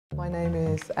My name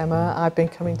is Emma. I've been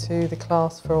coming to the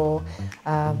class for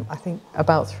I think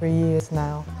about 3 years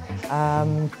now.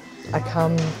 I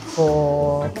come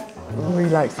for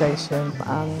relaxation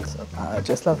and I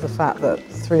just love the fact that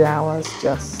 3 hours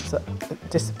just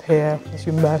disappear as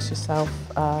you immerse yourself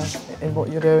in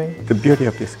what you're doing. The beauty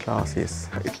of this class is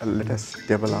it let us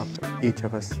develop each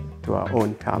of us to our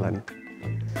own talent.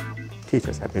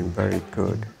 Teachers have been very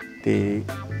good. They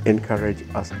encourage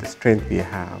us the strength we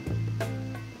have.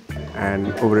 And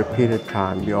over a period of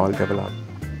time, we all develop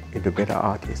into better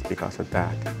artists because of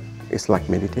that. It's like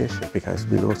meditation because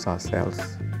we lose ourselves,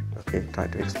 okay, try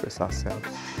to express ourselves.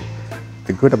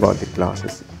 The good about the class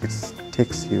is it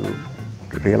takes you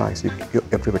to realize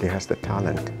everybody has the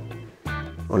talent.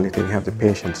 Only thing you have the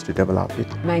patience to develop it.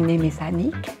 My name is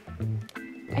Annick,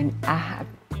 and I have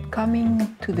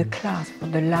coming to the class for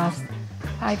the last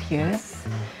 5 years.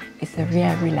 It's a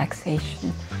real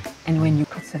relaxation, and when you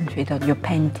concentrate on your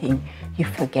painting, you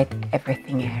forget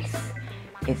everything else.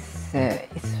 It's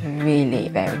really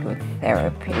very good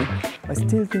therapy. I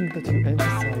still think that you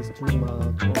emphasize too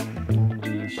much on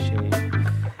the shape.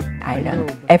 I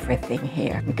learned everything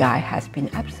here. The guy has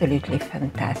been absolutely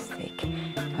fantastic.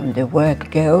 From the word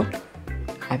go,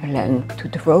 I've learned to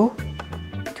draw,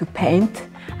 to paint.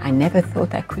 I never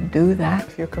thought I could do that.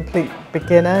 If you're a complete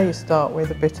beginner, you start with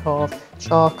a bit of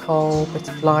charcoal, a bit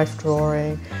of life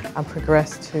drawing, and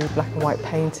progress to black and white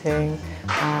painting,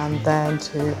 and then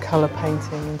to colour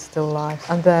painting in still life.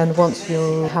 And then once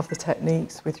you have the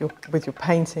techniques with your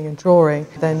painting and drawing,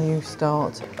 then you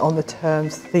start on the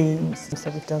terms, themes.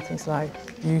 So we've done things like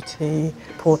beauty,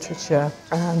 portraiture,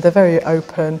 and they're very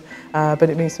open, but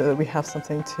it means that we have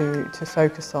something to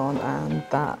focus on, and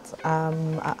that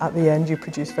at the end you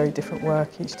produce very different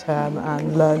work each term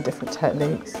and learn different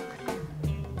techniques.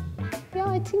 Yeah,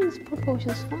 I think this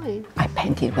proportion's fine. I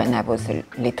painted when I was a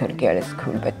little girl at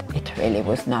school, but it really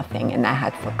was nothing and I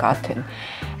had forgotten.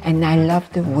 And I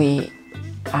love the way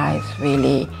guys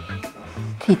really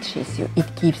teaches you.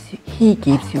 He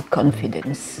gives you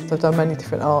confidence. I've done many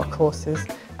different art courses,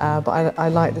 but I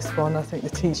like this one. I think the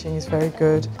teaching is very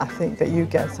good. I think that you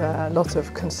get a lot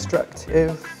of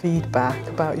constructive feedback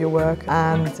about your work,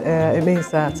 and it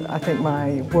means that I think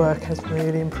my work has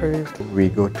really improved. We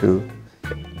go to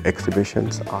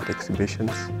exhibitions, art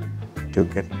exhibitions, to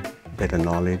get better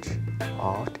knowledge,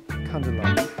 art.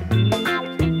 Candlelight.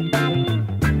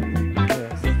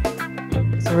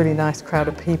 It's a really nice crowd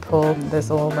of people. There's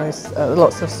almost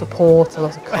lots of support, a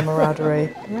lot of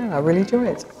camaraderie. Yeah, I really enjoy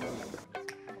it.